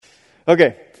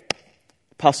Okay,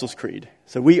 Apostles' Creed.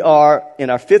 So we are in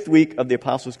our 5th week of the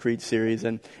Apostles' Creed series,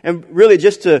 and really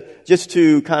just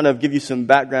to kind of give you some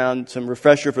background, some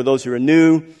refresher for those who are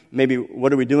new, maybe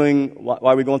what are we doing, why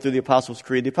are we going through the Apostles'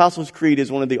 Creed? The Apostles' Creed is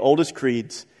one of the oldest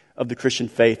creeds of the Christian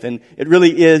faith, and it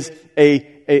really is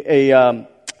a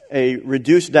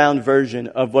reduced down version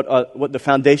of what the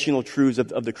foundational truths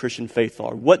of the Christian faith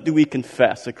are. What do we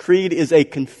confess? A creed is a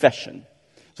confession.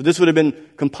 So this would have been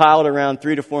compiled around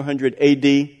 300 to 400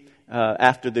 A.D.,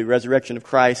 after the resurrection of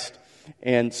Christ.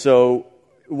 And so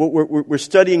we're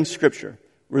studying Scripture.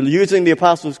 We're using the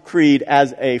Apostles' Creed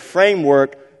as a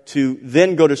framework to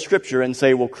then go to Scripture and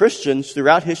say, well, Christians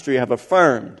throughout history have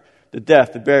affirmed the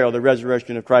death, the burial, the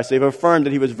resurrection of Christ. They've affirmed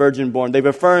that He was virgin born. They've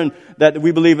affirmed that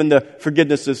we believe in the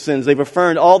forgiveness of sins. They've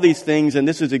affirmed all these things, and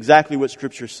this is exactly what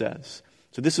Scripture says.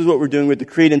 So this is what we're doing with the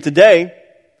Creed. And today,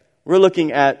 we're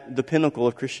looking at the pinnacle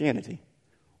of Christianity.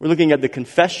 We're looking at the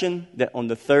confession that on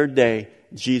the 3rd day,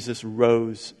 Jesus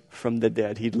rose from the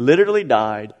dead. He literally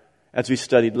died, as we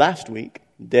studied last week,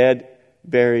 dead,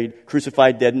 buried,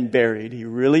 crucified, dead, and buried. He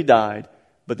really died,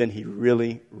 but then He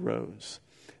really rose.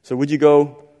 So would you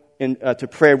go to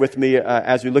prayer with me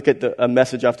as we look at a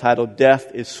message I've titled,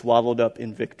 Death is Swallowed Up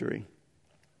in Victory.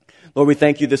 Lord, we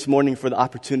thank You this morning for the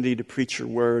opportunity to preach Your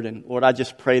word. And Lord, I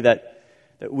just pray that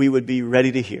we would be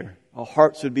ready to hear. Our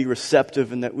hearts would be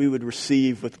receptive, and that we would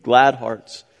receive with glad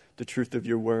hearts the truth of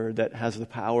Your word that has the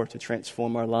power to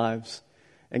transform our lives.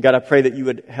 And God, I pray that You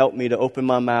would help me to open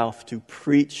my mouth to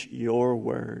preach Your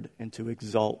word and to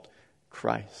exalt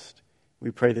Christ.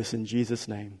 We pray this in Jesus'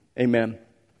 name. Amen.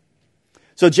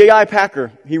 So J.I.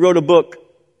 Packer, he wrote a book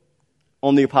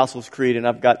on the Apostles' Creed, and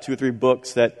I've got 2 or 3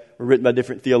 books that were written by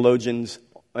different theologians,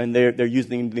 and they're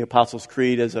using the Apostles'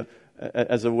 Creed as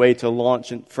a way to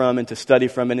launch from and to study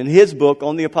from. And in his book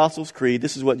on the Apostles' Creed,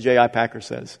 this is what J.I. Packer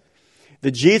says.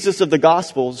 The Jesus of the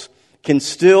Gospels can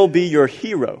still be your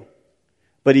hero,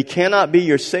 but He cannot be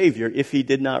your Savior if He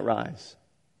did not rise.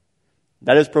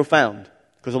 That is profound,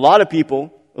 because a lot of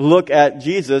people look at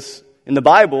Jesus in the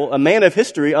Bible, a man of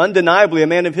history, undeniably a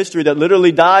man of history that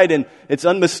literally died, and it's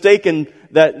unmistaken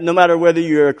that no matter whether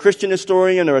you're a Christian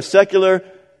historian or a secular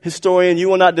historian, you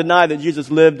will not deny that Jesus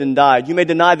lived and died. You may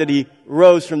deny that He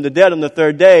rose from the dead on the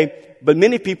 3rd day, but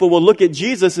many people will look at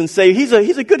Jesus and say, he's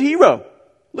a good hero.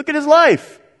 Look at His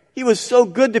life. He was so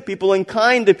good to people and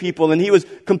kind to people, and He was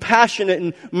compassionate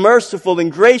and merciful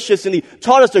and gracious, and He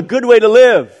taught us a good way to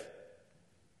live.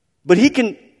 But He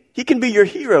can be your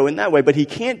hero in that way, but He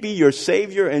can't be your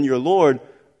Savior and your Lord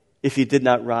if He did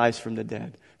not rise from the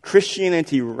dead.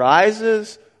 Christianity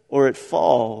rises or it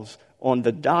falls on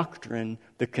the doctrine,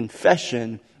 the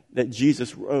confession that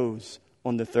Jesus rose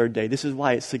on the 3rd day. This is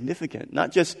why it's significant.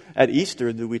 Not just at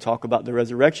Easter do we talk about the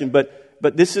resurrection,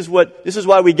 but this is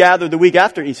why we gather the week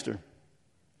after Easter,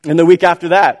 and the week after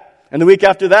that, and the week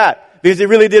after that, because He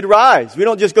really did rise. We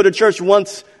don't just go to church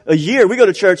once a year. We go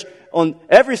to church on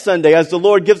every Sunday as the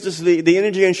Lord gives us the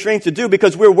energy and strength to do,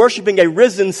 because we're worshiping a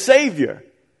risen Savior.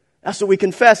 That's what we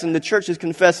confess, and the church has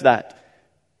confessed that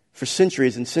for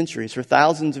centuries and centuries, for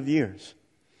thousands of years.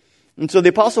 And so the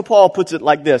Apostle Paul puts it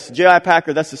like this. J.I.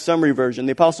 Packer, that's the summary version.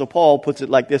 The Apostle Paul puts it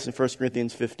like this in 1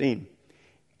 Corinthians 15.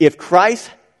 If Christ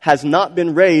has not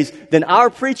been raised, then our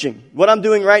preaching, what I'm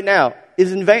doing right now,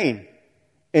 is in vain,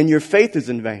 and your faith is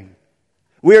in vain.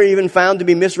 We are even found to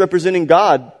be misrepresenting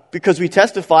God, because we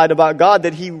testified about God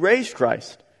that He raised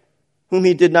Christ, whom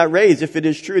He did not raise, if it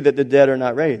is true that the dead are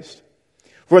not raised.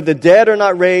 For if the dead are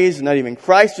not raised, not even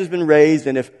Christ has been raised,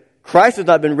 and if Christ has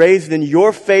not been raised, then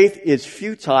your faith is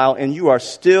futile, and you are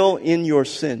still in your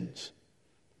sins.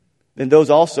 Then those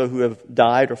also who have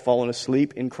died or fallen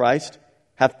asleep in Christ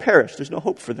have perished. There's no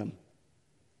hope for them.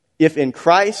 If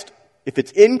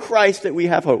it's in Christ that we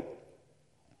have hope,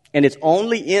 and it's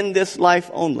only in this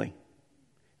life only,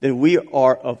 then we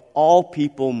are of all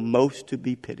people most to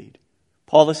be pitied.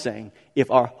 Paul is saying,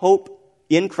 if our hope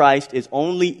in Christ is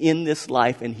only in this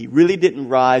life, and He really didn't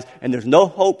rise, and there's no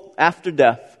hope after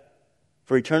death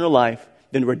for eternal life,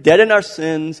 then we're dead in our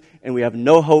sins, and we have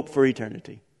no hope for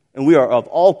eternity. And we are of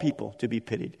all people to be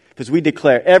pitied, because we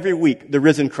declare every week the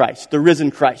risen Christ, the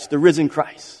risen Christ, the risen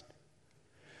Christ.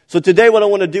 So today what I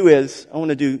want to do is, I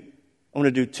want to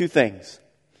do 2 things.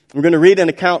 We're going to read an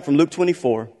account from Luke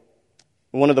 24,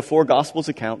 one of the 4 Gospels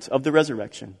accounts of the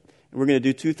resurrection. And we're going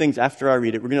to do 2 things after I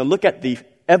read it. We're going to look at the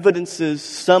evidences,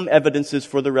 some evidences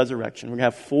for the resurrection. We're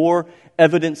going to have 4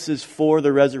 evidences for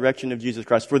the resurrection of Jesus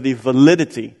Christ, for the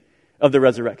validity of the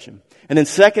resurrection. And then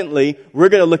secondly, we're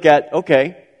going to look at,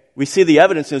 okay, we see the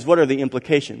evidences, what are the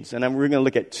implications? And we're going to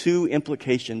look at 2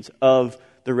 implications of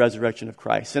the resurrection of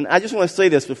Christ. And I just want to say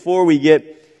this before we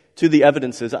get to the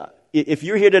evidences. If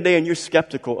you're here today and you're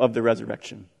skeptical of the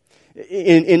resurrection,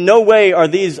 in no way are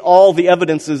these all the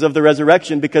evidences of the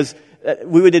resurrection, because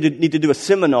we would need to do a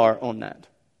seminar on that.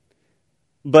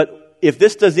 But if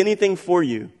this does anything for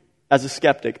you as a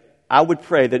skeptic, I would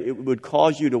pray that it would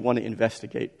cause you to want to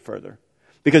investigate further.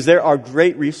 Because there are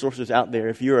great resources out there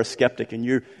if you're a skeptic and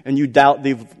you doubt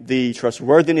the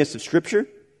trustworthiness of Scripture,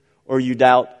 or you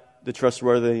doubt the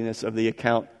trustworthiness of the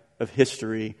account of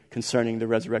history concerning the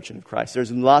resurrection of Christ.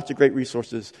 There's lots of great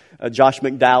resources. Josh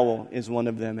McDowell is one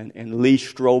of them, and Lee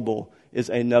Strobel is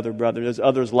another brother. There's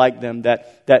others like them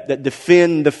that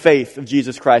defend the faith of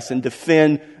Jesus Christ and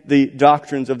defend the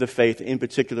doctrines of the faith, in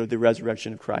particular the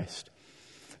resurrection of Christ.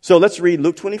 So let's read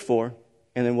Luke 24,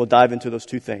 and then we'll dive into those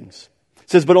two things. It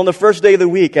says, "But on the first day of the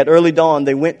week, at early dawn,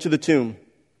 they went to the tomb,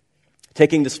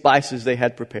 taking the spices they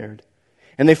had prepared.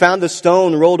 And they found the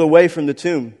stone rolled away from the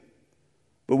tomb.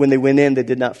 But when they went in, they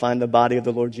did not find the body of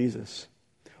the Lord Jesus.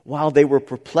 While they were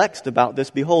perplexed about this,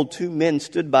 behold, two men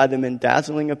stood by them in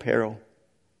dazzling apparel.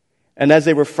 And as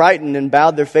they were frightened and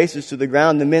bowed their faces to the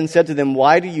ground, the men said to them,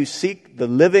 'Why do you seek the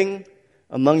living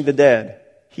among the dead?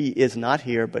 He is not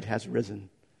here, but has risen.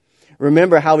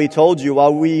 Remember how he told you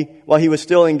while he was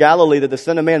still in Galilee that the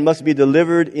Son of Man must be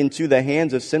delivered into the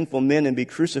hands of sinful men and be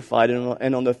crucified,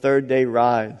 and on the third day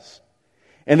rise.'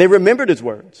 And they remembered his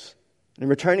words. And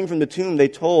returning from the tomb, they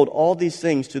told all these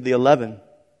things to the 11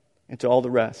 and to all the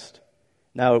rest.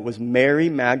 Now it was Mary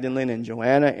Magdalene and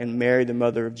Joanna and Mary, the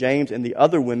mother of James, and the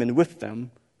other women with them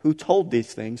who told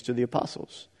these things to the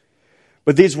apostles.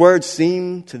 But these words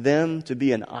seemed to them to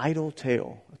be an idle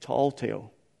tale, a tall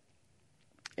tale,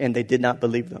 and they did not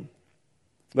believe them.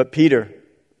 But Peter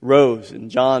rose, and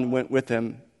John went with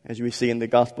him, as we see in the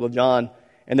Gospel of John,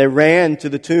 and they ran to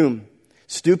the tomb.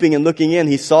 Stooping and looking in,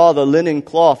 he saw the linen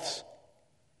cloths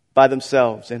by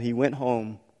themselves, and he went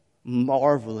home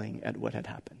marveling at what had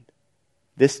happened."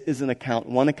 This is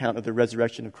one account of the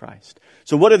resurrection of Christ.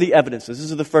 So what are the evidences?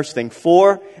 This is the first thing.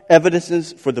 4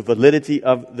 evidences for the validity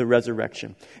of the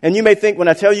resurrection. And you may think, when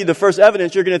I tell you the first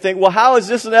evidence, you're going to think, well, how is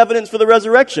this an evidence for the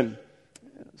resurrection?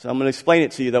 So I'm going to explain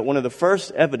it to you that one of the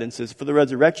first evidences for the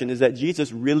resurrection is that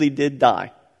Jesus really did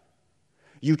die.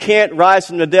 You can't rise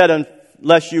from the dead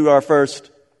unless you are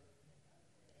first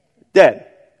dead.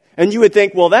 And you would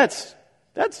think, well, that's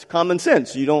common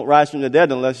sense. You don't rise from the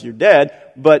dead unless you're dead.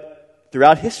 But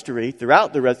throughout history,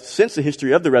 since the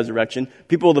history of the resurrection,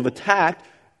 people have attacked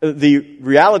the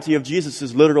reality of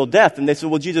Jesus' literal death. And they said,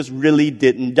 well, Jesus really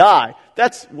didn't die.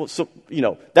 That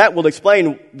will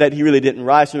explain that he really didn't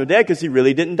rise from the dead, because he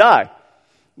really didn't die.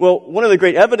 Well, one of the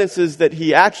great evidences that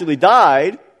he actually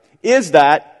died is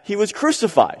that he was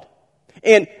crucified.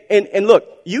 And look,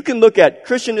 you can look at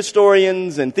Christian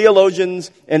historians and theologians,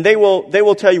 and they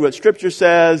will tell you what Scripture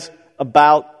says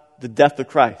about the death of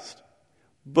Christ.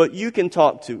 But you can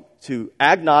talk to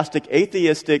agnostic,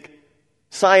 atheistic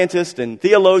scientists and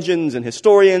theologians and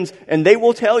historians, and they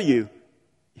will tell you,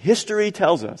 history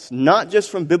tells us, not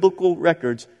just from biblical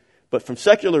records, but from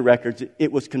secular records,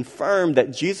 it was confirmed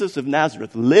that Jesus of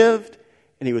Nazareth lived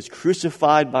and he was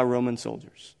crucified by Roman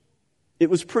soldiers. It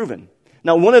was proven.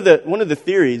 Now, one of the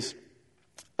theories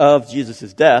of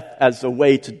Jesus' death as a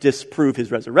way to disprove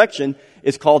his resurrection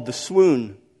is called the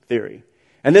swoon theory.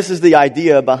 And this is the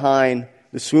idea behind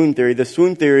the swoon theory. The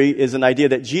swoon theory is an idea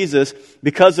that Jesus,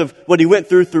 because of what he went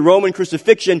through Roman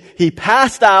crucifixion, he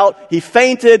passed out, he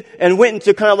fainted, and went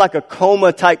into kind of like a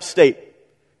coma-type state.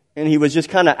 And he was just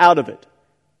kind of out of it.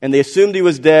 And they assumed he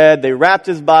was dead. They wrapped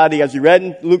his body, as we read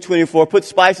in Luke 24, put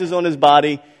spices on his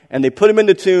body, and they put him in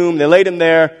the tomb, they laid him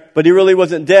there, but he really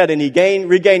wasn't dead, and he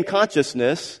regained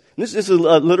consciousness. And this is a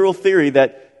literal theory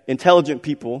that intelligent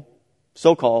people,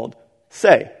 so-called,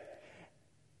 say.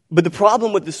 But the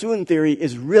problem with the swoon theory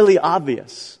is really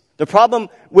obvious. The problem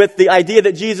with the idea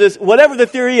that Jesus, whatever the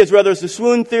theory is, whether it's the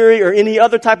swoon theory or any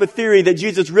other type of theory that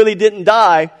Jesus really didn't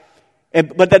die,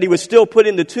 but that he was still put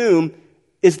in the tomb,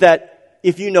 is that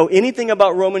if you know anything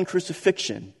about Roman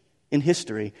crucifixion in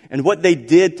history and what they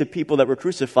did to people that were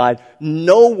crucified,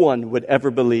 no one would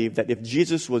ever believe that if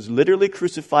Jesus was literally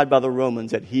crucified by the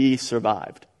Romans that he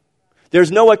survived.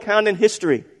 There's no account in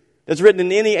history that's written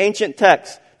in any ancient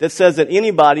text that says that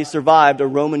anybody survived a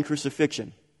Roman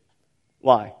crucifixion.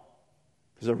 Why?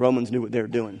 Because the Romans knew what they were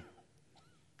doing.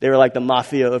 They were like the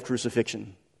mafia of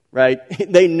crucifixion, right?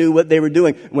 They knew what they were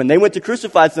doing. When they went to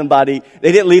crucify somebody,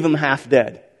 they didn't leave him half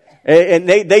dead. And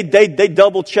they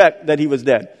double-checked that he was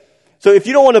dead. So if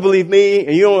you don't want to believe me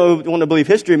and you don't want to believe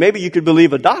history, maybe you could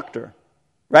believe a doctor,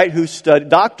 right?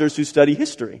 Doctors who study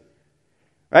history,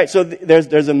 right? So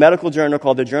there's a medical journal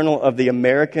called the Journal of the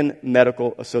American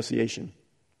Medical Association.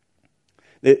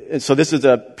 So this is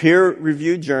a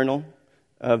peer-reviewed journal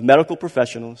of medical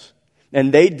professionals,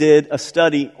 and they did a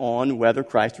study on whether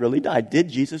Christ really died. Did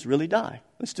Jesus really die?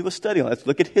 Let's do a study on it. Let's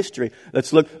look at history.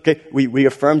 Let's look, okay, we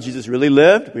affirmed Jesus really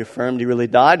lived. We affirmed he really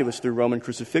died. It was through Roman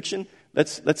crucifixion.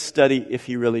 Let's study if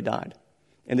he really died.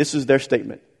 And this is their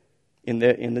statement in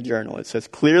the journal. It says,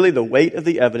 clearly the weight of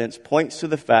the evidence points to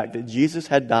the fact that Jesus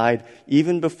had died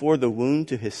even before the wound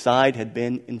to his side had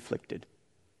been inflicted.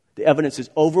 The evidence is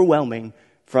overwhelming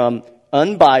from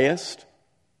unbiased.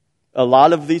 A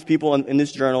lot of these people in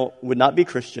this journal would not be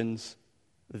Christians.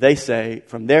 They say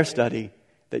from their study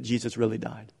that Jesus really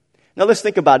died. Now let's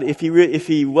think about it. If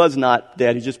he was not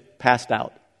dead, he just passed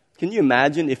out. Can you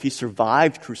imagine if he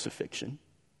survived crucifixion?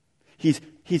 He's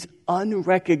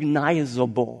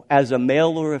unrecognizable as a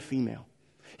male or a female.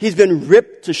 He's been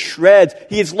ripped to shreds.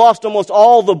 He has lost almost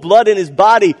all the blood in his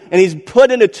body, and he's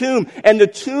put in a tomb. And the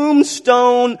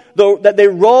tombstone that they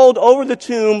rolled over the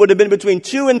tomb would have been between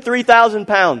 2,000 and 3,000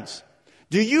 pounds.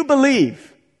 Do you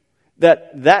believe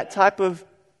that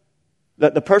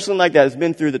the person like that has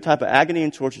been through the type of agony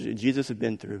and torture that Jesus had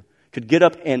been through could get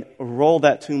up and roll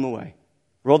that tomb away,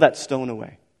 roll that stone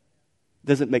away?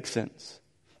 Doesn't make sense.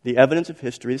 The evidence of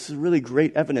history, this is really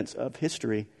great evidence of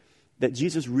history that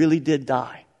Jesus really did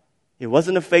die. It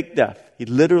wasn't a fake death. He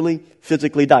literally,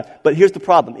 physically died. But here's the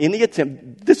problem. In the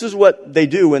attempt, this is what they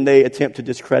do when they attempt to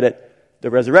discredit the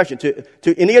resurrection.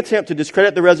 To any attempt to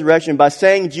discredit the resurrection by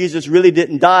saying Jesus really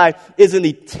didn't die is an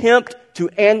attempt to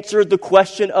answer the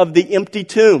question of the empty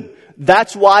tomb.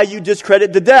 That's why you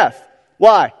discredit the death.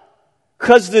 Why?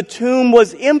 Because the tomb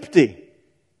was empty.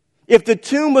 If the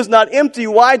tomb was not empty,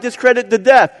 why discredit the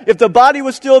death? If the body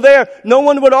was still there, no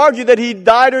one would argue that he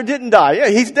died or didn't die. Yeah,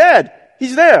 he's dead.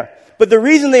 He's there. But the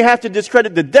reason they have to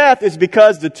discredit the death is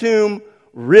because the tomb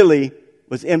really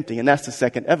was empty. And that's the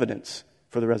second evidence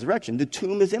for the resurrection. The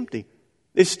tomb is empty.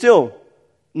 They've still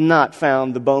not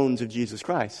found the bones of Jesus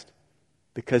Christ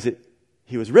because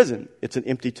he was risen. It's an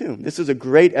empty tomb. This is a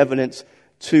great evidence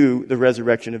to the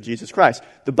resurrection of Jesus Christ.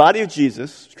 The body of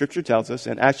Jesus, Scripture tells us,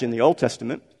 and actually in the Old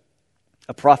Testament,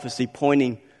 a prophecy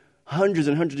pointing hundreds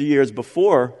and hundreds of years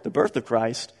before the birth of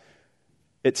Christ,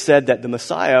 it said that the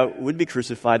Messiah would be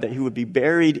crucified, that he would be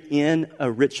buried in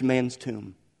a rich man's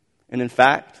tomb. And in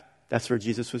fact, that's where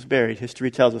Jesus was buried.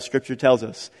 History tells us, Scripture tells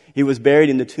us. He was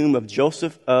buried in the tomb of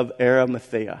Joseph of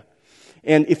Arimathea.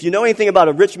 And if you know anything about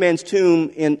a rich man's tomb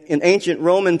in ancient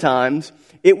Roman times,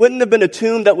 it wouldn't have been a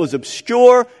tomb that was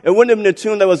obscure. It wouldn't have been a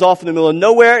tomb that was off in the middle of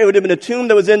nowhere. It would have been a tomb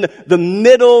that was in the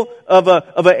middle of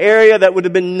an area that would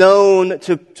have been known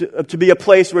to be a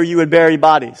place where you would bury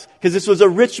bodies. Because this was a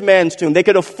rich man's tomb. They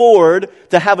could afford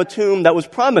to have a tomb that was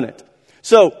prominent.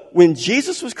 So when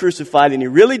Jesus was crucified and he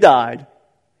really died,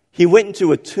 he went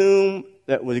into a tomb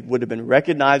that would have been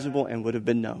recognizable and would have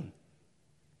been known.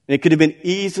 And it could have been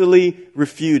easily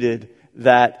refuted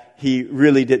that he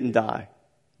really didn't die,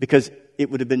 because it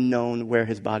would have been known where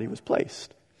his body was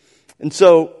placed. And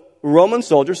so Roman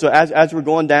soldiers, so as we're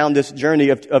going down this journey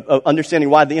of understanding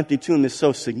why the empty tomb is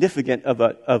so significant of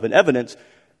an evidence,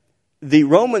 the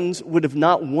Romans would have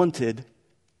not wanted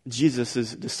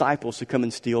Jesus' disciples to come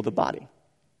and steal the body.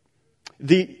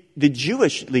 The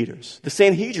Jewish leaders, the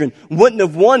Sanhedrin, wouldn't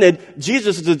have wanted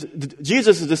Jesus'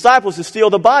 disciples to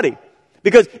steal the body.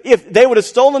 Because if they would have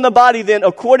stolen the body, then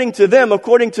according to them,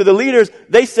 according to the leaders,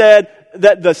 they said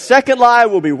that the second lie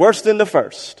will be worse than the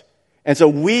first. And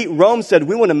so Rome said,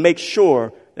 we want to make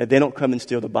sure that they don't come and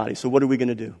steal the body. So what are we going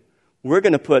to do? We're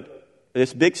going to put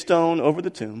this big stone over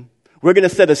the tomb. We're going to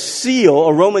set a seal,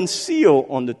 a Roman seal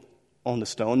on the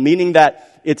stone, meaning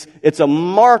that it's a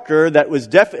marker that was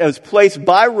placed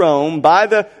by Rome, by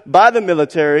the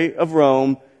military of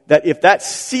Rome, that if that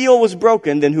seal was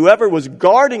broken, then whoever was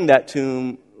guarding that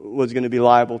tomb was going to be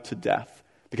liable to death,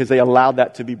 because they allowed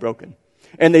that to be broken.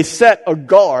 And they set a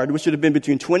guard, which should have been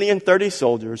between 20 and 30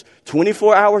 soldiers,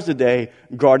 24 hours a day,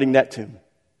 guarding that tomb.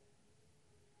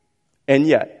 And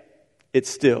yet, it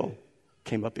still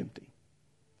came up empty.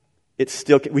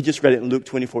 We just read it in Luke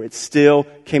 24. It still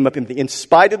came up empty, in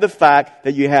spite of the fact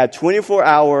that you had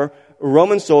 24-hour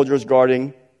Roman soldiers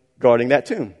guarding that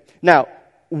tomb. Now,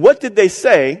 what did they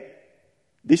say?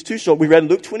 These two soldiers, we read in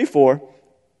Luke 24,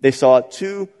 they saw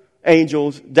two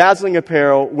angels, dazzling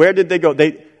apparel. Where did they go?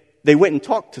 They went and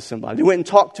talked to somebody. They went and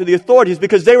talked to the authorities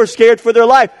because they were scared for their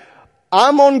life.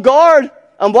 I'm on guard.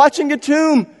 I'm watching a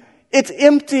tomb. It's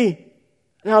empty.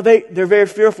 Now they're very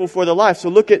fearful for their life. So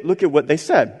look at what they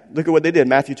said. Look at what they did.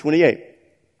 Matthew 28.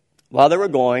 While they were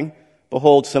going,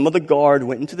 behold, some of the guard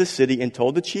went into the city and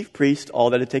told the chief priest all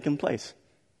that had taken place.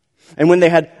 And when they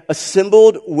had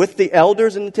assembled with the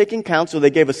elders and taken counsel, they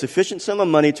gave a sufficient sum of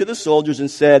money to the soldiers and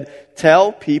said,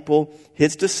 "Tell people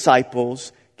his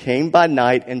disciples came by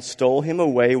night and stole him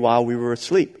away while we were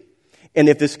asleep. And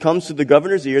if this comes to the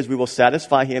governor's ears, we will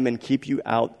satisfy him and keep you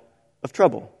out of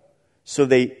trouble." So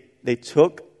they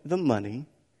took the money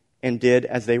and did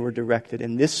as they were directed.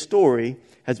 And this story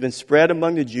has been spread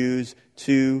among the Jews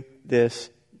to this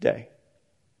day.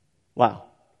 Wow.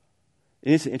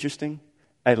 Isn't it interesting?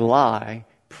 A lie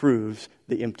proves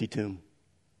the empty tomb.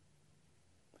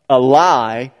 A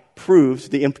lie proves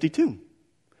the empty tomb.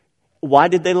 Why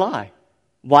did they lie?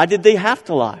 Why did they have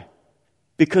to lie?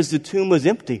 Because the tomb was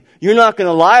empty. You're not going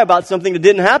to lie about something that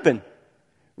didn't happen.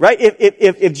 Right?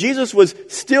 If Jesus was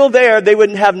still there, they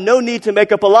would have no need to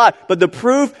make up a lie. But the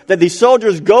proof that these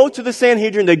soldiers go to the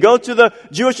Sanhedrin, they go to the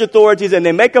Jewish authorities, and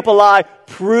they make up a lie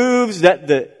proves that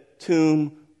the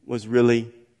tomb was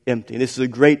really empty. And this is a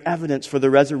great evidence for the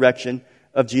resurrection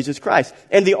of Jesus Christ.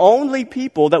 And the only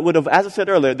people that would have, as I said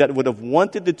earlier, that would have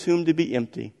wanted the tomb to be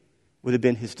empty would have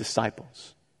been his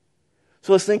disciples.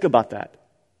 So let's think about that.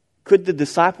 Could the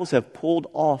disciples have pulled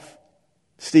off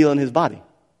stealing his body?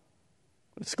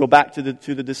 Let's go back to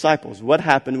the disciples. What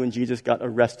happened when Jesus got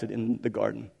arrested in the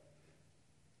garden?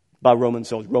 By Roman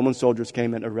soldiers. Roman soldiers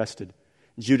came and arrested.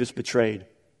 Judas betrayed.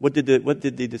 What did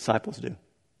the disciples do?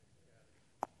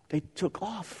 They took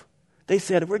off. They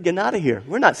said, "We're getting out of here.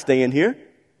 We're not staying here."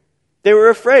 They were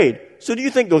afraid. So do you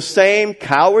think those same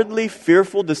cowardly,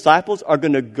 fearful disciples are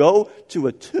going to go to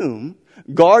a tomb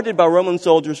guarded by Roman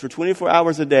soldiers for 24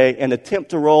 hours a day and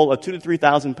attempt to roll a 2,000 to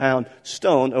 3,000 pound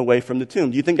stone away from the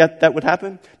tomb? Do you think that would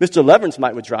happen? Mr. Leverance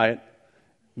would try it,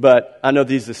 but I know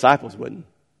these disciples wouldn't.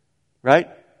 Right?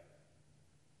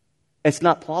 It's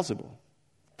not plausible.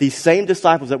 These same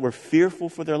disciples that were fearful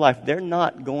for their life, they're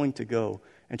not going to go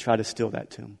and try to steal that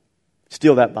tomb,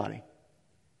 steal that body.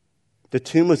 The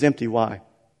tomb was empty. Why?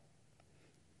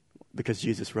 Because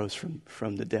Jesus rose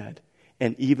from the dead.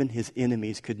 And even his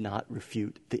enemies could not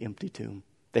refute the empty tomb.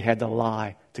 They had to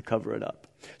lie to cover it up.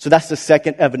 So that's the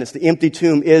second evidence. The empty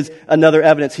tomb is another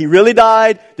evidence. He really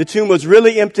died. The tomb was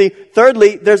really empty.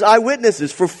 Thirdly, there's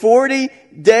eyewitnesses. For 40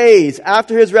 days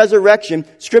after his resurrection,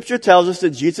 Scripture tells us that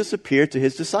Jesus appeared to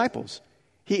his disciples.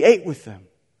 He ate with them.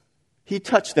 He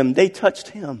touched them. They touched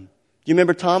him. Do you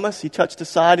remember Thomas? He touched the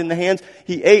side and the hands.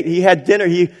 He ate. He had dinner.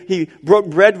 He broke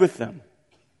bread with them.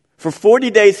 For 40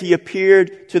 days he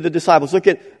appeared to the disciples. Look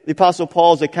at the Apostle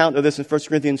Paul's account of this in 1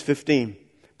 Corinthians 15.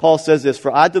 Paul says this,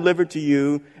 "For I delivered to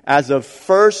you as of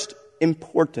first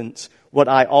importance what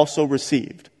I also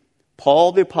received."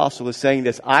 Paul the Apostle is saying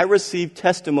this, "I received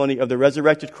testimony of the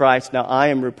resurrected Christ. Now I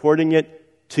am reporting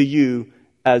it to you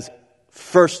as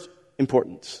first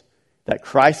importance. That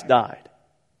Christ died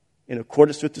in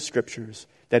accordance with the Scriptures,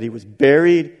 that he was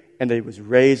buried, and that he was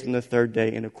raised on the third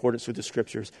day in accordance with the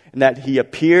Scriptures. And that he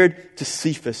appeared to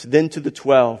Cephas, then to the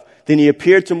 12. Then he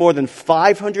appeared to more than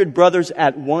 500 brothers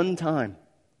at one time.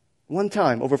 One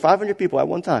time. Over 500 people at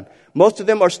one time. Most of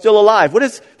them are still alive.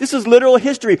 This is literal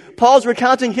history. Paul's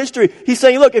recounting history. He's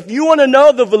saying, look, if you want to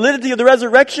know the validity of the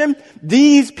resurrection,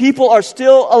 these people are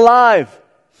still alive.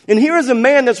 And here is a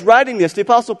man that's writing this, the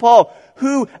Apostle Paul,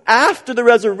 who after the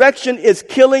resurrection is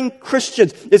killing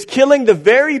Christians, is killing the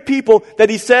very people that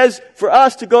he says for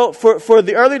us to go, for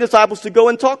the early disciples to go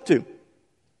and talk to.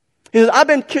 He says, I've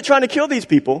been trying to kill these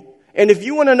people, and if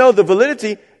you want to know the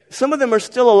validity, some of them are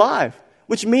still alive.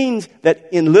 Which means that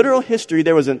in literal history,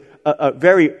 there was a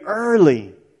very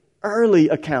early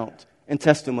account and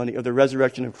testimony of the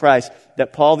resurrection of Christ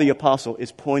that Paul the Apostle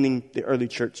is pointing the early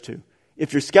church to.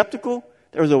 If you're skeptical,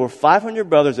 there was over 500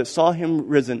 brothers that saw him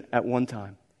risen at one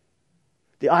time.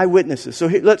 The eyewitnesses. So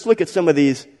let's look at some of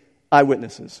these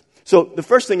eyewitnesses. So the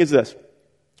first thing is this.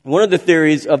 One of the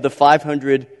theories of the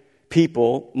 500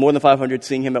 people, more than 500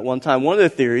 seeing him at one time, one of the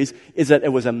theories is that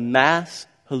it was a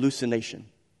hallucination.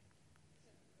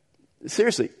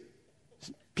 Seriously,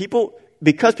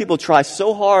 because people try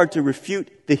so hard to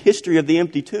refute the history of the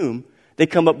empty tomb, they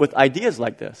come up with ideas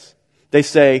like this. They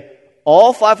say,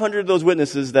 all 500 of those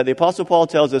witnesses that the Apostle Paul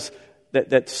tells us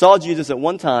that saw Jesus at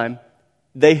one time,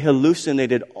 they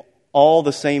hallucinated all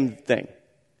the same thing.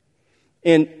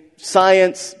 In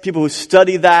science, people who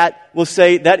study that will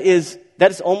say that is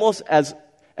almost as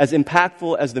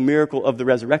impactful as the miracle of the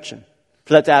resurrection.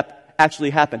 For that to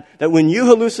actually happen. That when you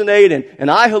hallucinate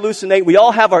and I hallucinate, we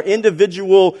all have our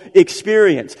individual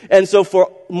experience. And so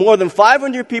for more than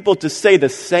 500 people to say the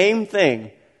same thing,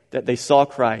 that they saw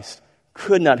Christ,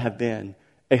 could not have been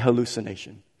a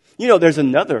hallucination. You know, there's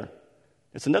another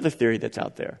theory that's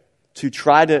out there to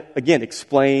try to, again,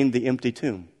 explain the empty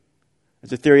tomb.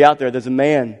 There's a theory out there. There's a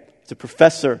man, he's a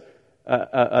professor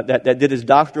that did his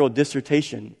doctoral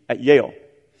dissertation at Yale.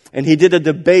 And he did a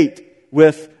debate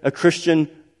with a Christian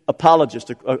apologist,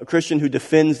 a Christian who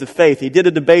defends the faith. He did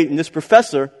a debate, and this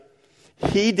professor,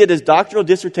 he did his doctoral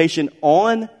dissertation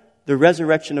on the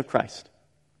resurrection of Christ,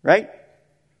 right?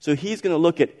 So he's going to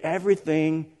look at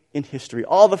everything in history,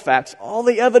 all the facts, all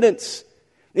the evidence.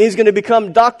 And he's going to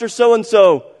become Dr.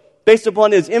 So-and-so based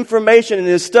upon his information and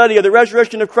his study of the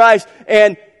resurrection of Christ.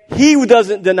 And he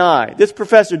doesn't deny, this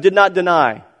professor did not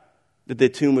deny that the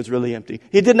tomb was really empty.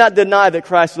 He did not deny that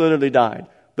Christ literally died.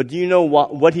 But do you know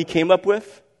what he came up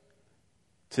with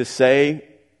to say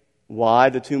why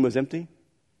the tomb was empty?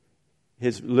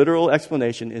 His literal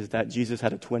explanation is that Jesus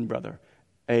had a twin brother,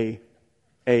 a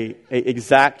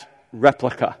exact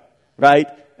replica, right?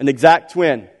 An exact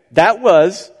twin. That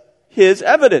was his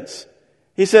evidence.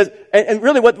 He says, and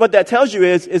really what that tells you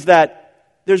is that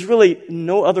there's really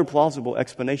no other plausible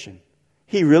explanation.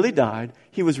 He really died,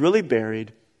 he was really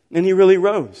buried, and he really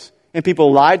rose. And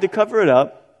people lied to cover it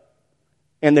up,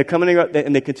 and they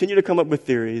continue to come up with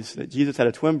theories that Jesus had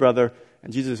a twin brother,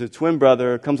 and Jesus' twin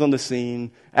brother comes on the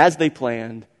scene as they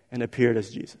planned and appeared as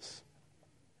Jesus.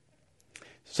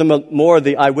 Some more of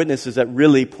the eyewitnesses that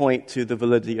really point to the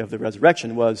validity of the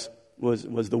resurrection was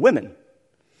the women.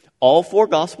 All 4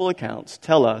 gospel accounts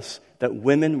tell us that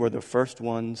women were the first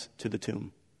ones to the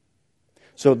tomb.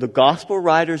 So the gospel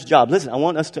writer's job, listen, I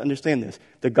want us to understand this.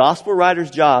 The gospel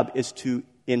writer's job is to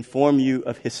inform you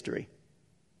of history,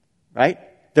 right?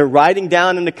 They're writing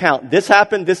down an account. This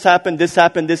happened, this happened, this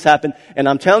happened, this happened. And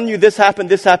I'm telling you this happened,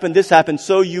 this happened, this happened,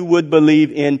 so you would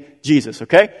believe in Jesus,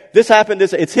 okay? This happened,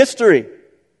 it's history.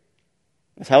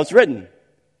 That's how it's written.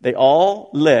 They all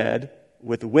led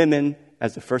with women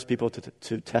as the first people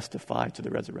to testify to the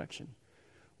resurrection.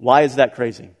 Why is that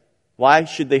crazy? Why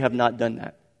should they have not done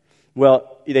that?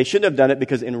 Well, they shouldn't have done it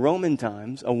because in Roman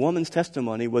times, a woman's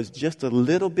testimony was just a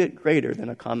little bit greater than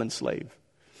a common slave.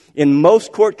 In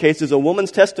most court cases, a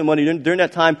woman's testimony during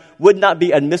that time would not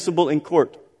be admissible in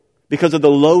court because of the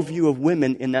low view of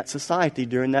women in that society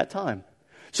during that time.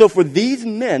 So for these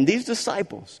men, these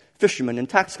disciples, fishermen and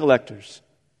tax collectors,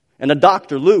 and a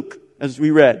doctor, Luke, as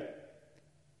we read,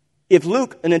 if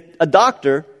Luke, a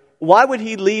doctor, why would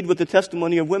he lead with the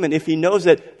testimony of women if he knows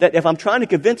that if I'm trying to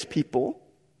convince people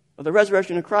of the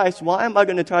resurrection of Christ, why am I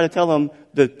going to try to tell them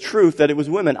the truth that it was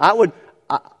women? I would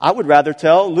rather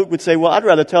tell, Luke would say, well, I'd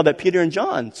rather tell that Peter and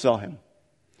John saw him.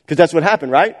 Because that's what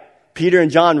happened, right? Peter and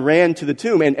John ran to the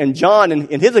tomb, and John,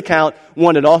 in his account,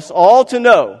 wanted us all to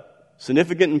know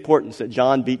significant importance that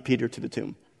John beat Peter to the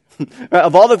tomb. Right?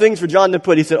 Of all the things for John to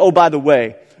put, he said, oh, by the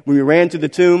way, when we ran to the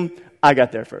tomb, I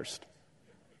got there first.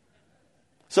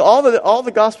 So all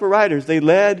the gospel writers, they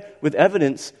led with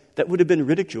evidence that would have been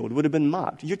ridiculed, would have been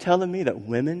mocked. You're telling me that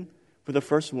women were the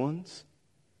first ones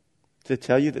to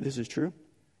tell you that this is true?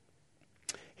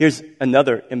 Here's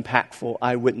another impactful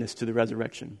eyewitness to the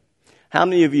resurrection. How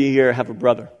many of you here have a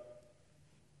brother?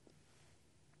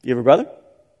 You have a brother?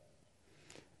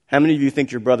 How many of you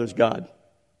think your brother's God?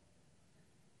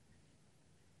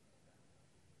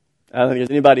 I don't think there's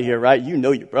anybody here, right? You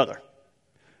know your brother.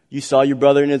 You saw your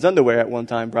brother in his underwear at one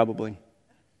time, probably.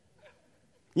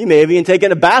 You may have even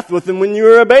taken a bath with him when you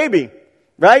were a baby,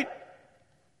 right?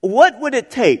 What would it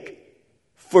take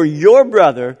for your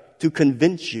brother to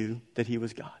convince you that he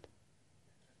was God?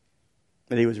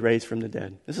 That he was raised from the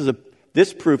dead?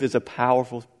 This proof is a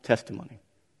powerful testimony.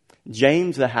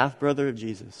 James, the half-brother of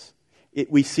Jesus,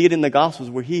 we see it in the Gospels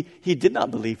where he did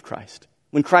not believe Christ.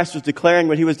 When Christ was declaring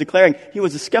what he was declaring, he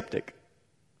was a skeptic.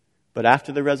 But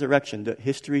after the resurrection, the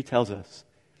history tells us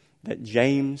that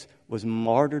James was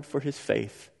martyred for his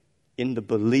faith in the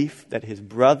belief that his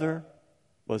brother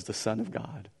was the Son of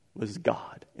God, was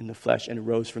God in the flesh, and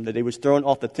rose from the dead. He was thrown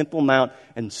off the Temple Mount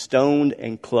and stoned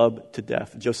and clubbed to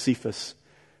death. Josephus,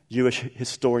 Jewish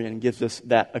historian, gives us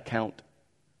that account.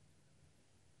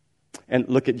 And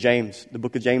look at James, the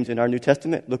book of James in our New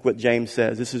Testament. Look what James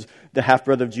says. This is the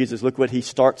half-brother of Jesus. Look what he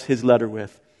starts his letter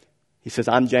with. He says,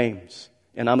 I'm James,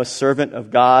 and I'm a servant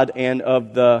of God and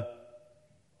of the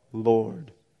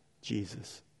Lord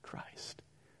Jesus Christ.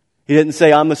 He didn't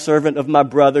say, I'm a servant of my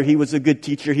brother. He was a good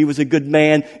teacher. He was a good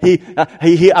man.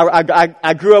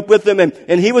 I grew up with him,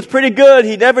 and he was pretty good.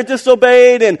 He never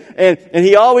disobeyed, and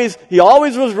he always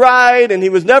was right, and he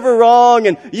was never wrong,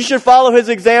 and you should follow his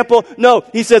example. No,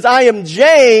 he says, I am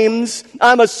James.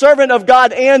 I'm a servant of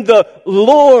God and the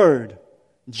Lord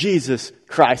Jesus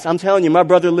Christ. I'm telling you, my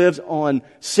brother lives on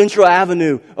Central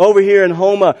Avenue over here in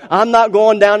Houma. I'm not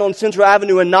going down on Central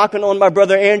Avenue and knocking on my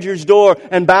brother Andrew's door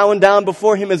and bowing down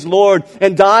before him as Lord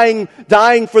and dying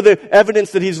for the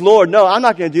evidence that he's Lord. No, I'm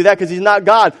not going to do that because he's not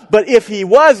God. But if he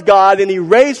was God and he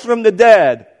raised from the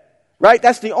dead, right,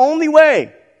 that's the only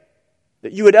way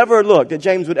that you would ever look, that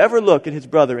James would ever look at his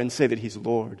brother and say that he's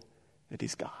Lord, that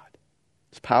he's God.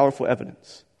 It's powerful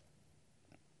evidence.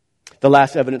 The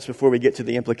last evidence before we get to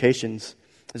the implications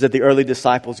is that the early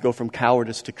disciples go from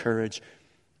cowardice to courage.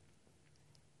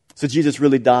 So Jesus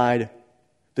really died.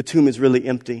 The tomb is really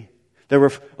empty. There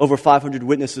were over 500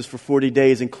 witnesses for 40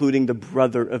 days, including the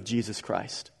brother of Jesus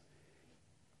Christ.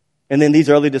 And then these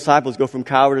early disciples go from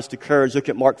cowardice to courage. Look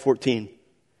at Mark 14.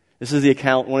 This is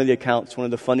one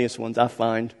of the funniest ones I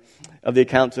find, of the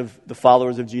accounts of the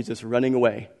followers of Jesus running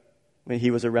away when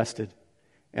he was arrested.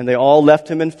 And they all left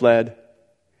him and fled.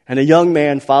 And a young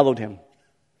man followed him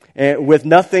with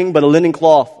nothing but a linen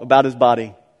cloth about his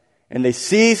body. And they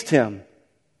seized him,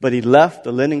 but he left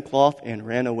the linen cloth and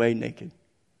ran away naked.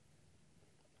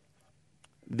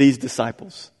 These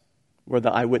disciples were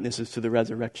the eyewitnesses to the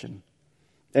resurrection.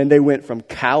 And they went from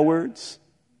cowards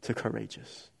to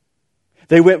courageous.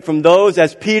 They went from those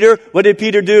as Peter. What did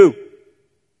Peter do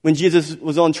when Jesus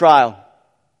was on trial?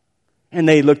 And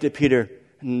they looked at Peter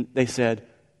and they said,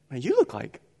 "Man, you look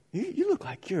like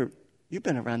you've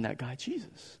been around that guy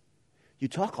Jesus. You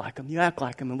talk like him, you act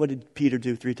like him." And what did Peter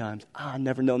do 3 times? "I've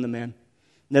never known the man.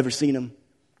 Never seen him.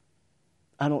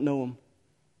 I don't know him."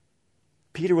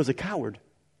 Peter was a coward.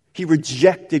 He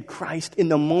rejected Christ in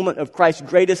the moment of Christ's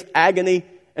greatest agony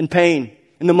and pain.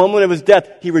 In the moment of his death,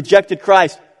 he rejected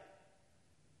Christ.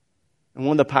 And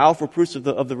one of the powerful proofs of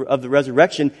the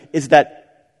resurrection is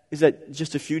that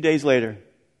just a few days later,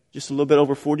 just a little bit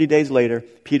over 40 days later,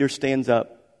 Peter stands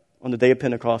up on the day of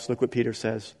Pentecost. Look what Peter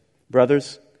says.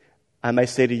 "Brothers, I may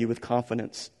say to you with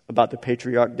confidence about the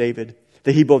patriarch David,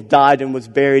 that he both died and was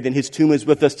buried, and his tomb is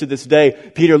with us to this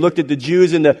day." Peter looked at the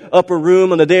Jews in the upper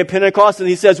room on the day of Pentecost, and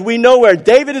he says, "We know where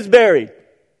David is buried.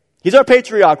 He's our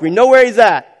patriarch. We know where he's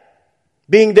at.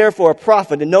 Being therefore a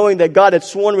prophet, and knowing that God had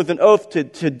sworn with an oath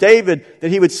to David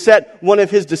that he would set one of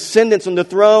his descendants on the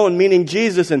throne," meaning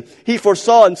Jesus, "and he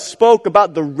foresaw and spoke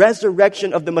about the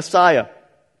resurrection of the Messiah,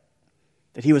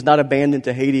 that he was not abandoned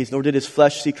to Hades, nor did his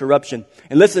flesh see corruption."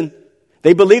 And listen,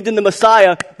 they believed in the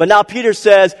Messiah, but now Peter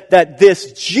says that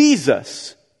this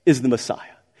Jesus is the Messiah.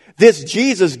 This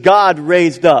Jesus God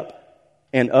raised up,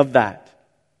 and of that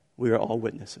we are all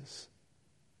witnesses.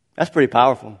 That's pretty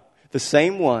powerful. The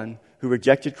same one who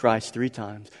rejected Christ 3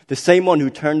 times, the same one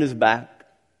who turned his back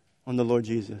on the Lord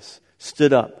Jesus,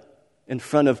 stood up in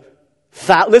front of,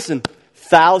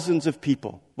 thousands of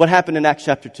people. What happened in Acts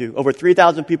chapter 2? Over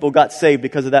 3,000 people got saved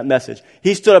because of that message.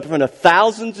 He stood up in front of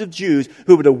thousands of Jews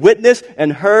who would have witnessed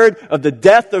and heard of the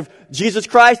death of Jesus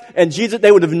Christ, and Jesus,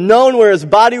 they would have known where his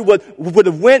body would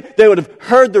have went. They would have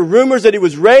heard the rumors that he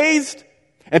was raised.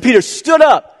 And Peter stood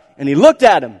up and he looked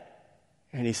at him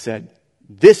and he said,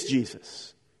 "This Jesus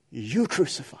you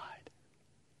crucified,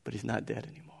 but he's not dead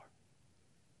anymore.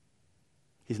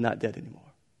 He's not dead anymore."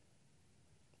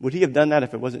 Would he have done that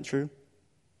if it wasn't true?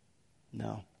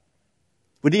 No.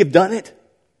 Would he have done it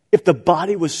if the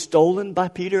body was stolen by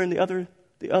Peter and the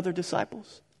other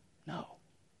disciples? No.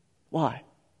 Why?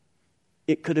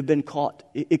 It could have been caught.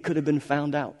 It could have been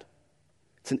found out.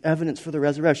 It's an evidence for the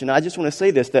resurrection. Now, I just want to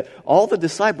say this, that all the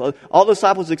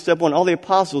disciples except one, all the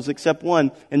apostles except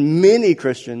one, and many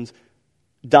Christians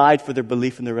died for their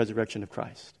belief in the resurrection of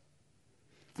Christ.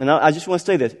 And I just want to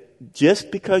say this. Just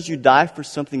because you die for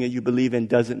something that you believe in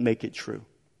doesn't make it true.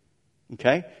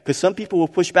 Okay? Because some people will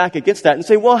push back against that and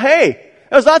say, "Well, hey,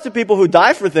 there's lots of people who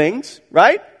die for things,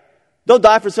 right? They'll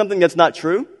die for something that's not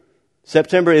true."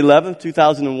 September 11th,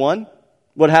 2001,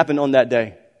 what happened on that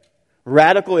day?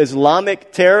 Radical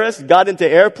Islamic terrorists got into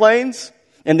airplanes,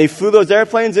 and they flew those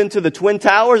airplanes into the Twin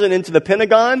Towers and into the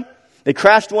Pentagon. They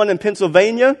crashed one in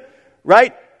Pennsylvania.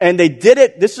 Right? And they did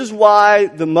it. This is why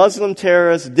the Muslim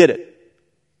terrorists did it.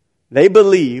 They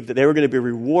believed that they were going to be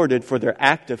rewarded for their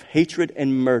act of hatred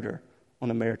and murder on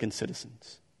American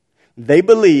citizens. They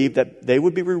believed that they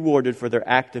would be rewarded for their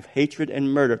act of hatred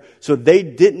and murder. So they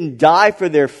didn't die for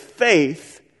their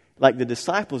faith like the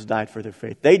disciples died for their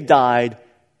faith. They died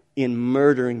in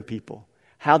murdering people.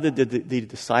 How did the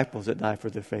disciples that died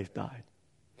for their faith die?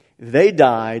 They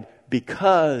died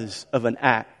because of an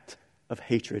act of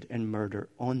hatred and murder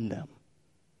on them,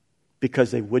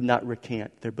 because they would not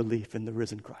recant their belief in the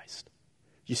risen Christ.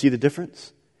 You see the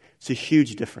difference? It's a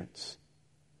huge difference.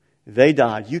 They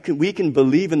died. We can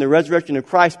believe in the resurrection of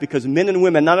Christ because men and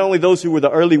women, not only those who were the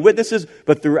early witnesses,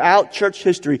 but throughout church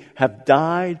history, have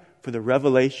died for the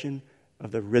revelation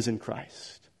of the risen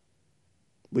Christ.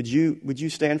 Would you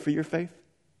stand for your faith?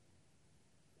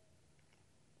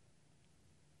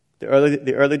 The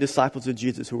early disciples of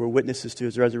Jesus who were witnesses to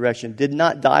his resurrection did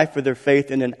not die for their faith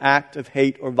in an act of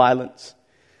hate or violence.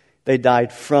 They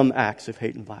died from acts of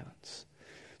hate and violence.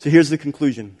 So here's the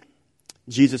conclusion.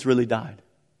 Jesus really died.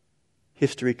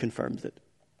 History confirms it.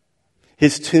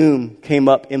 His tomb came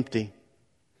up empty,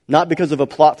 not because of a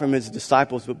plot from his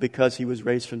disciples, but because he was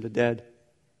raised from the dead.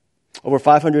 Over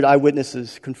 500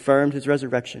 eyewitnesses confirmed his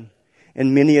resurrection,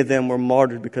 and many of them were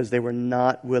martyred because they were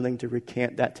not willing to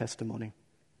recant that testimony.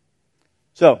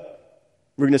 So,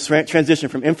 we're going to transition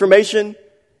from information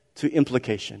to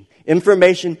implication.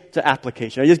 Information to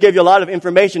application. I just gave you a lot of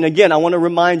information. Again, I want to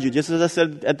remind you, just as I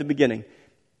said at the beginning,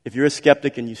 if you're a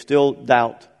skeptic and you still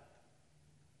doubt,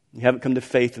 you haven't come to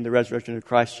faith in the resurrection of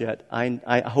Christ yet,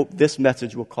 I hope this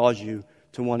message will cause you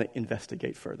to want to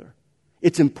investigate further.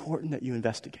 It's important that you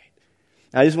investigate.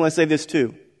 Now, I just want to say this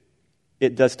too.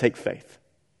 It does take faith.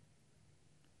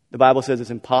 The Bible says it's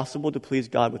impossible to please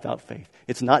God without faith.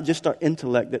 It's not just our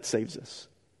intellect that saves us.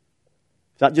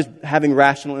 It's not just having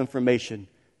rational information.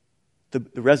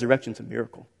 The resurrection's a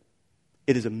miracle.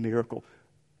 It is a miracle.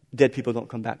 Dead people don't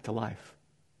come back to life.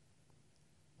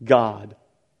 God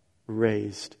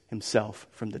raised himself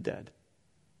from the dead.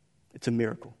 It's a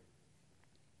miracle.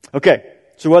 Okay,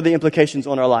 so what are the implications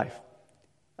on our life?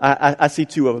 I see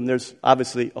two of them. There's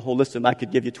obviously a whole list of them. I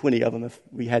could give you 20 of them if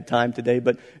we had time today,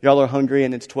 but y'all are hungry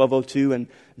and it's 12:02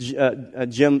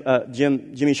 and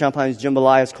Jimmy Champine's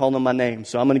jambalaya is calling on my name,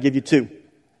 so I'm going to give you two.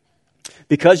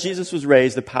 Because Jesus was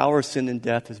raised, the power of sin and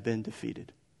death has been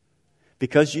defeated.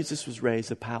 Because Jesus was raised,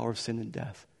 the power of sin and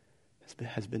death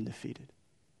has been defeated.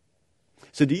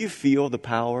 So do you feel the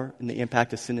power and the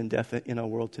impact of sin and death in our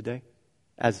world today?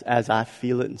 As I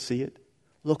feel it and see it?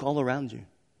 Look all around you.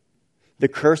 The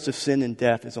curse of sin and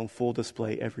death is on full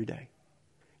display every day.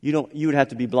 You would have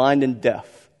to be blind and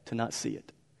deaf to not see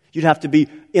it. You'd have to be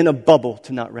in a bubble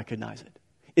to not recognize it.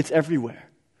 It's everywhere.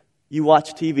 You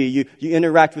watch TV, you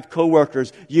interact with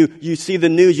coworkers, you see the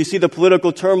news, you see the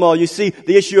political turmoil, you see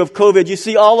the issue of COVID, you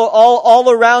see all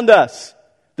around us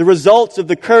the results of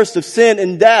the curse of sin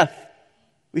and death.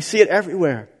 We see it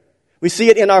everywhere. We see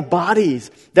it in our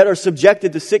bodies that are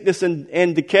subjected to sickness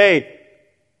and decay.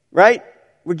 Right?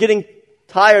 We're getting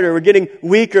tired, or we're getting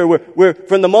weaker. We're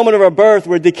from the moment of our birth,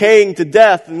 we're decaying to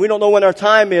death, and we don't know when our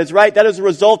time is, right? That is a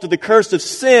result of the curse of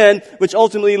sin, which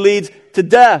ultimately leads to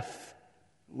death.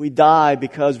 We die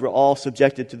because we're all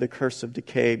subjected to the curse of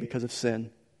decay because of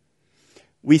sin.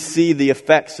 We see the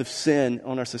effects of sin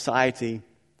on our society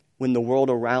when the world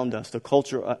around us, the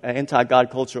culture, anti-God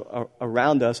culture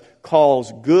around us,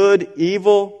 calls good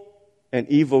evil and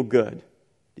evil good.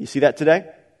 Do you see that today?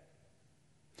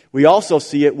 We also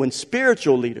see it when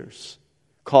spiritual leaders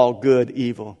call good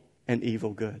evil and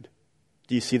evil good.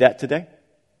 Do you see that today?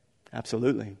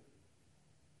 Absolutely.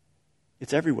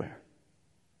 It's everywhere.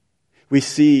 We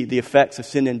see the effects of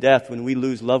sin and death when we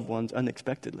lose loved ones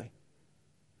unexpectedly.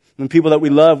 When people that we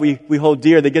love, we hold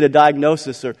dear, they get a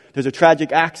diagnosis or there's a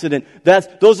tragic accident.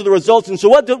 Those are the results. And so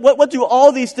what do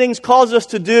all these things cause us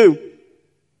to do?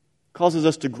 Causes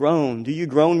us to groan. Do you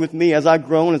groan with me as I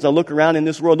groan, as I look around in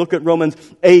this world? Look at Romans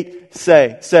 8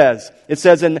 says. It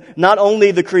says, and not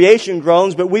only the creation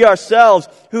groans, but we ourselves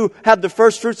who have the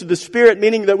first fruits of the Spirit,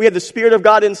 meaning that we have the Spirit of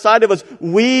God inside of us,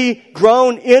 we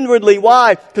groan inwardly.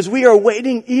 Why? Because we are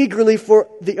waiting eagerly for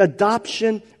the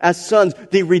adoption as sons,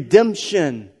 the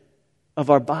redemption of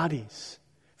our bodies.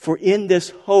 For in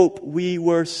this hope we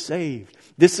were saved.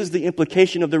 This is the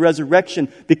implication of the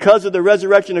resurrection. Because of the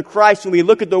resurrection of Christ, when we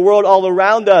look at the world all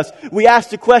around us, we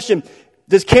ask the question,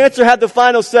 does cancer have the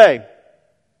final say?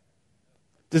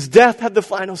 Does death have the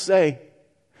final say?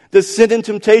 Does sin and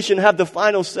temptation have the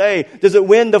final say? Does it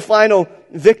win the final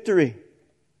victory?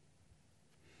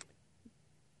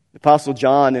 The Apostle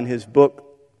John, in his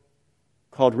book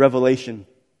called Revelation,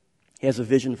 he has a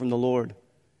vision from the Lord,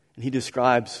 and he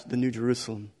describes the New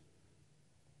Jerusalem.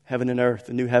 Heaven and earth,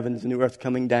 the new heavens, the new earth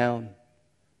coming down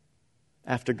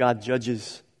after God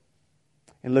judges.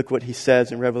 And look what he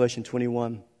says in Revelation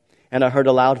 21. And I heard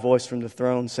a loud voice from the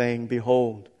throne saying,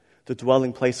 behold, the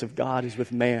dwelling place of God is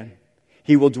with man.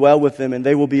 He will dwell with them, and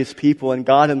they will be his people, and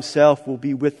God himself will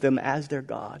be with them as their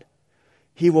God.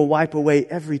 He will wipe away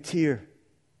every tear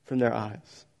from their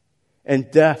eyes, and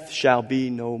death shall be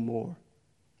no more.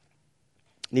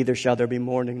 Neither shall there be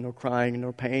mourning, nor crying,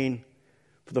 nor pain,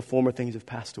 for the former things have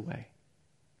passed away.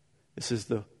 This is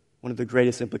the one of the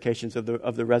greatest implications of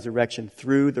the resurrection.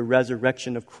 Through the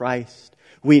resurrection of Christ,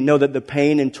 we know that the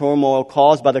pain and turmoil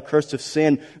caused by the curse of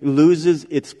sin loses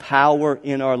its power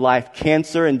in our life.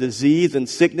 Cancer and disease and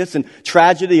sickness and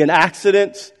tragedy and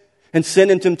accidents and sin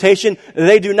and temptation,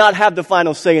 they do not have the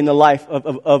final say in the life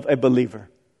of a believer,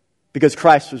 because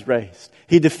Christ was raised.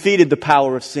 He defeated the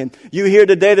power of sin. You here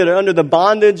today that are under the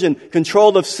bondage and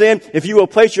control of sin, if you will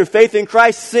place your faith in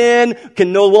Christ, sin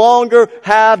can no longer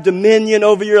have dominion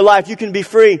over your life. You can be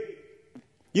free.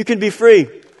 You can be free.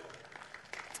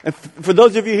 And for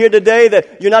those of you here today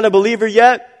that you're not a believer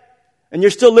yet, and you're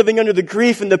still living under the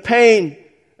grief and the pain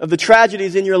of the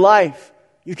tragedies in your life,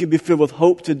 you can be filled with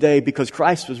hope today because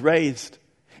Christ was raised.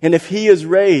 And if He is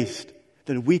raised,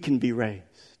 then we can be raised.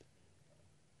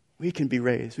 We can be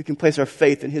raised. We can place our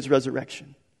faith in His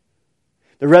resurrection.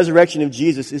 The resurrection of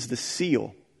Jesus is the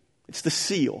seal. It's the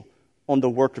seal on the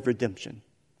work of redemption.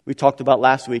 We talked about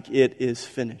last week, it is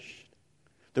finished.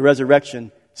 The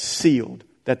resurrection sealed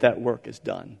that work is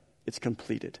done. It's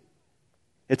completed.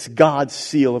 It's God's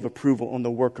seal of approval on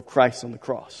the work of Christ on the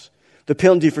cross. The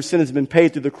penalty for sin has been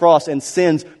paid through the cross, and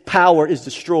sin's power is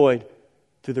destroyed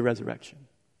through the resurrection.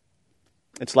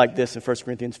 It's like this in 1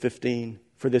 Corinthians 15.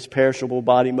 For this perishable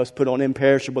body must put on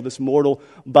imperishable. This mortal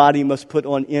body must put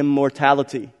on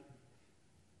immortality.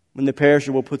 When the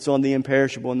perishable puts on the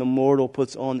imperishable and the mortal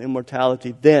puts on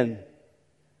immortality, then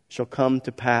shall come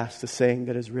to pass the saying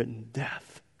that is written,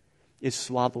 death is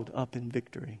swallowed up in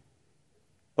victory.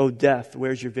 O death,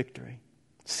 where's your victory?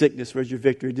 Sickness, where's your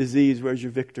victory? Disease, where's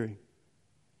your victory?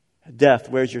 Death,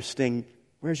 where's your sting?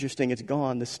 Where's your sting? It's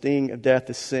gone. The sting of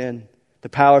death is sin. The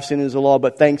power of sin is the law,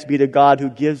 but thanks be to God who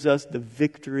gives us the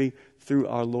victory through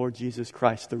our Lord Jesus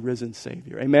Christ, the risen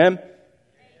Savior. Amen?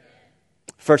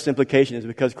 First implication is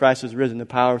because Christ is risen, the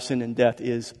power of sin and death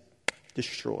is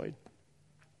destroyed.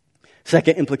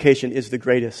 Second implication is the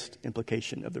greatest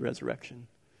implication of the resurrection.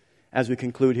 As we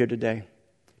conclude here today,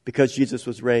 because Jesus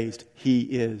was raised, He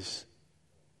is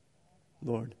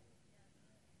Lord.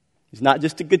 He's not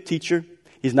just a good teacher.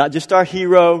 He's not just our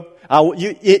hero.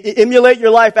 You emulate your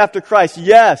life after Christ.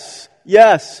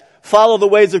 Yes. Follow the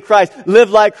ways of Christ. Live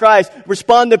like Christ.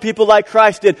 Respond to people like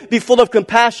Christ did. Be full of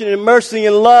compassion and mercy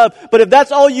and love. But if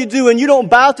that's all you do and you don't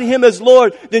bow to Him as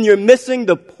Lord, then you're missing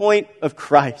the point of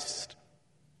Christ.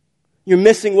 You're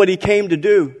missing what He came to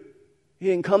do. He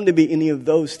didn't come to be any of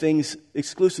those things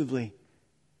exclusively.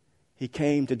 He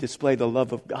came to display the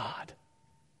love of God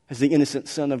as the innocent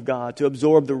Son of God, to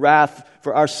absorb the wrath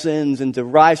for our sins and to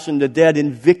rise from the dead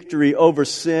in victory over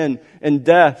sin and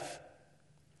death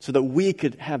so that we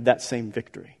could have that same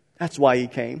victory. That's why He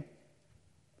came.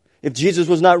 If Jesus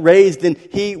was not raised, then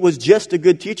He was just a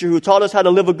good teacher who taught us how to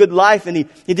live a good life, and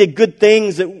He did good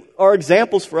things that are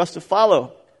examples for us to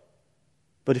follow.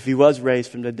 But if He was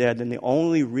raised from the dead, then the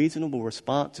only reasonable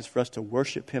response is for us to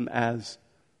worship Him as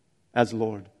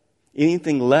Lord.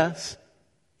 Anything less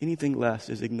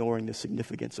is ignoring the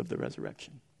significance of the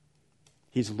resurrection.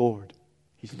 He's Lord.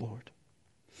 He's Lord.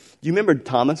 Do you remember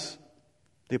Thomas,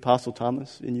 the Apostle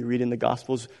Thomas? And you read in the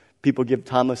Gospels, people give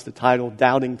Thomas the title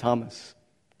Doubting Thomas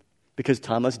because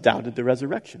Thomas doubted the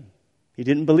resurrection. He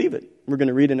didn't believe it. We're going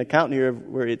to read an account here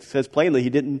where it says plainly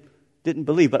he didn't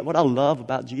believe. But what I love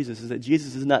about Jesus is that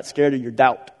Jesus is not scared of your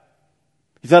doubt.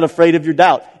 He's not afraid of your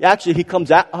doubt. Actually, He comes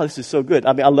out. Oh, this is so good.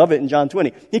 I love it in John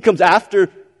 20. He comes after,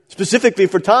 specifically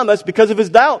for Thomas, because of his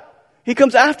doubt. He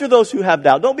comes after those who have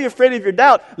doubt. Don't be afraid of your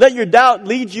doubt. Let your doubt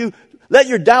lead you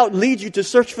to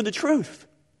search for the truth.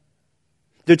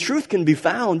 The truth can be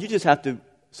found. You just have to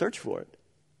search for it.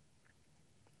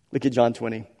 Look at John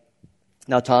 20.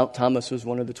 Now, Thomas was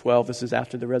one of the 12. This is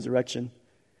after the resurrection.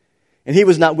 And he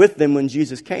was not with them when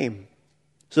Jesus came.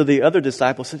 So the other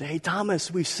disciples said, "Hey, Thomas,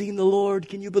 we've seen the Lord.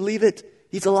 Can you believe it?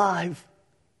 He's alive."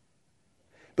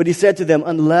 But He said to them,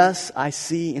 "Unless I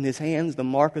see in His hands the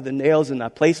mark of the nails, and I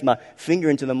place my finger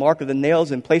into the mark of the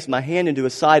nails and place my hand into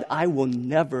His side, I will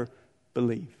never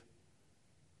believe."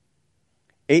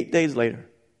 8 days later,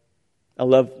 I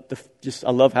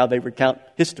love how they recount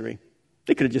history.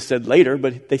 They could have just said later,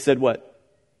 but they said what?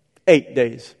 8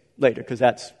 days later, because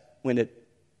that's when it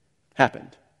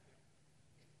happened.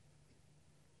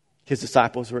 His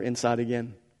disciples were inside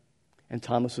again, and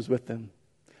Thomas was with them.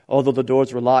 Although the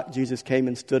doors were locked, Jesus came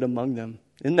and stood among them.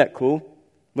 Isn't that cool?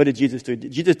 What did Jesus do?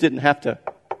 Jesus didn't have to,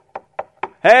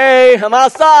 "Hey, I'm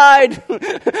outside.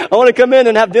 I want to come in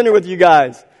and have dinner with you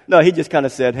guys." No, He just kind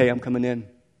of said, "Hey, I'm coming in."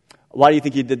 Why do you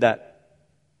think He did that?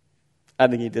 I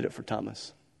think He did it for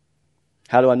Thomas.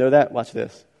 How do I know that? Watch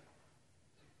this.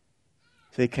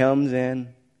 So He comes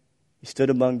in, He stood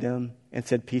among them and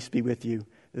said, "Peace be with you."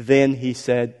 Then He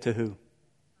said to who?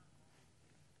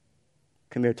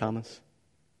 Come here, Thomas.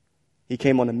 He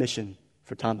came on a mission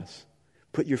for Thomas.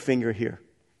 Put your finger here.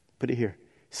 Put it here.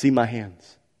 See my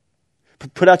hands.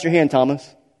 Put out your hand,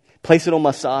 Thomas. Place it on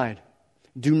my side.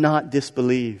 Do not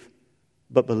disbelieve,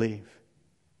 but believe.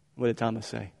 What did Thomas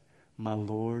say? My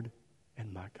Lord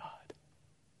and my God.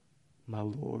 My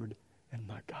Lord and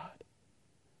my God.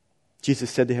 Jesus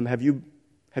said to him, Have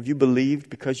you believed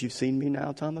because you've seen me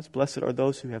now, Thomas? Blessed are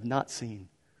those who have not seen.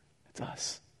 That's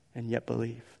us. And yet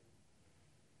believe.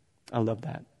 I love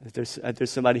that. If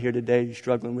there's somebody here today, you're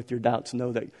struggling with your doubts,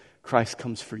 know that Christ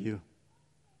comes for you.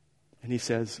 And he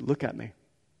says, look at me.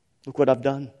 Look what I've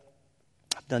done.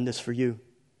 I've done this for you.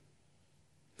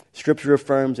 Scripture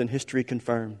affirms and history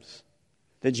confirms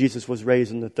that Jesus was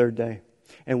raised on the third day.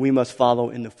 And we must follow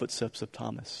in the footsteps of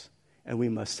Thomas. And we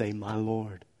must say, my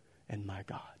Lord and my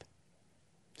God.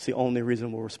 It's the only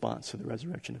reasonable response to the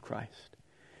resurrection of Christ.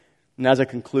 And as I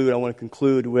conclude, I want to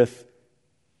conclude with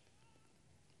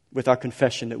our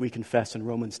confession that we confess in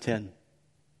Romans 10.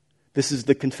 This is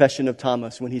the confession of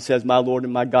Thomas. When he says, my Lord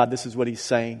and my God, this is what he's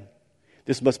saying.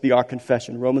 This must be our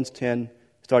confession. Romans 10,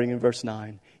 starting in verse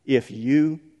 9. If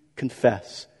you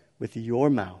confess with your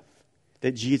mouth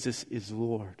that Jesus is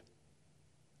Lord,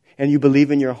 and you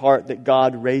believe in your heart that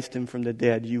God raised him from the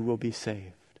dead, you will be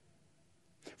saved.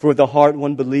 For with the heart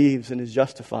one believes and is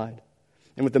justified,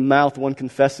 and with the mouth one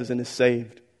confesses and is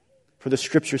saved. For the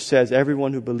Scripture says,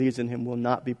 everyone who believes in him will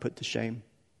not be put to shame.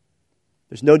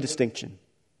 There's no distinction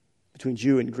between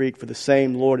Jew and Greek, for the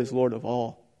same Lord is Lord of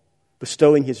all,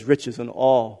 bestowing his riches on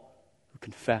all who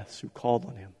confess, who call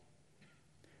on him.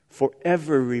 For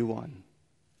everyone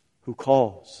who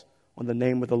calls on the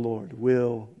name of the Lord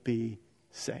will be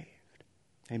saved.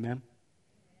 Amen?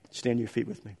 Stand to your feet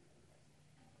with me.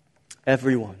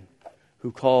 Everyone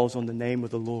who calls on the name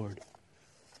of the Lord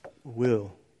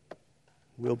will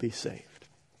be saved.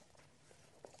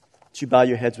 Would you bow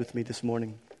your heads with me this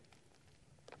morning?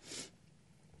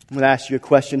 I'm going to ask you a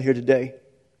question here today.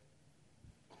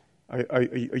 Are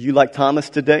you like Thomas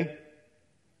today?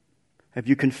 Have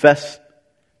you confessed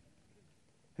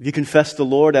the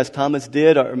Lord as Thomas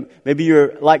did? Or maybe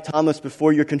you're like Thomas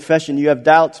before your confession. You have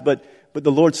doubts, but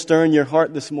the Lord's stirring your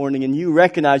heart this morning, and you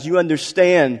recognize, you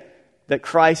understand that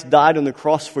Christ died on the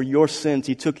cross for your sins.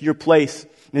 He took your place,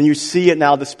 and you see it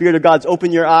now. The Spirit of God's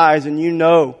opened your eyes, and you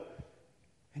know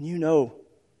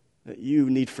that you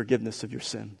need forgiveness of your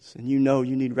sins, and you know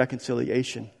you need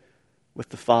reconciliation with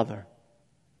the Father.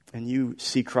 And you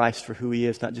see Christ for who he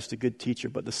is, not just a good teacher,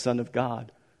 but the Son of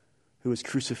God who was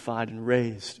crucified and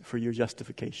raised for your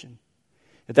justification.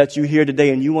 If that's you here today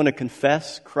and you want to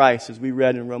confess Christ, as we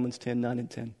read in Romans 10, 9 and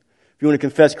 10. If you want to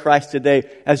confess Christ today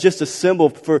as just a symbol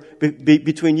for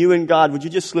between you and God, would you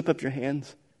just slip up your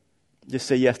hands? Just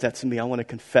say, yes, that's me. I want to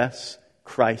confess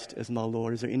Christ as my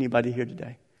Lord. Is there anybody here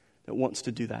today that wants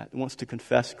to do that, that wants to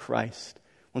confess Christ,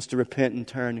 wants to repent and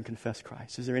turn and confess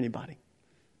Christ? Is there anybody?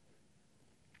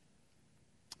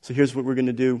 So here's what we're going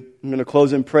to do. I'm going to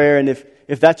close in prayer, and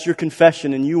if that's your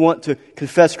confession and you want to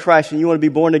confess Christ and you want to be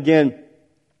born again,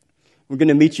 we're going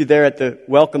to meet you there at the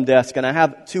welcome desk. And I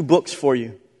have 2 books for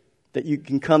you that you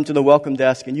can come to the welcome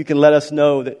desk and you can let us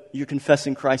know that you're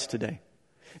confessing Christ today.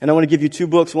 And I want to give you 2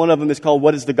 books. One of them is called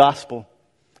What is the Gospel?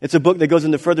 It's a book that goes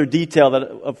into further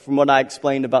detail from what I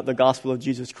explained about the gospel of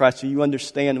Jesus Christ, so you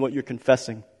understand what you're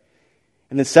confessing.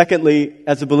 And then secondly,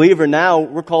 as a believer now,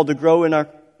 we're called to grow in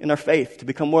our faith, to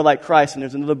become more like Christ. And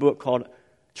there's another book called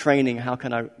Training, How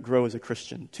Can I Grow as a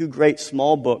Christian? 2 great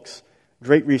small books,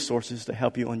 great resources to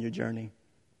help you on your journey.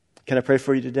 Can I pray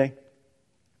for you today?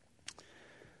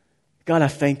 God, I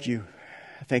thank you.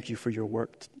 I thank you for your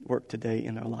work today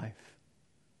in our life.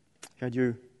 God,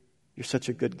 you're such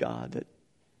a good God that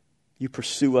you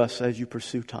pursue us as you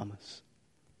pursue Thomas.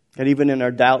 And even in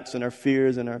our doubts and our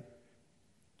fears and our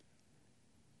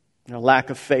lack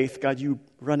of faith, God, you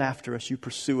run after us, you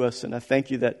pursue us. And I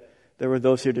thank you that there were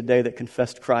those here today that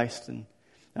confessed Christ. And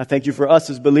I thank you for us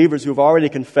as believers who have already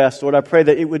confessed. Lord, I pray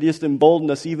that it would just embolden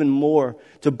us even more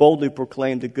to boldly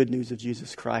proclaim the good news of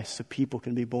Jesus Christ so people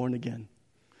can be born again.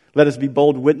 Let us be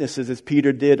bold witnesses as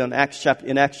Peter did in Acts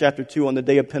chapter 2 on the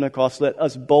day of Pentecost. Let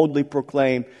us boldly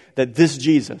proclaim that this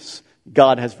Jesus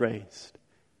God has raised.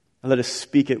 And let us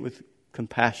speak it with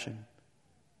compassion.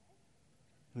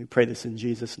 We pray this in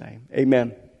Jesus' name.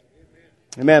 Amen.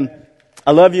 Amen.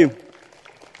 I love you.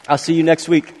 I'll see you next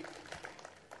week.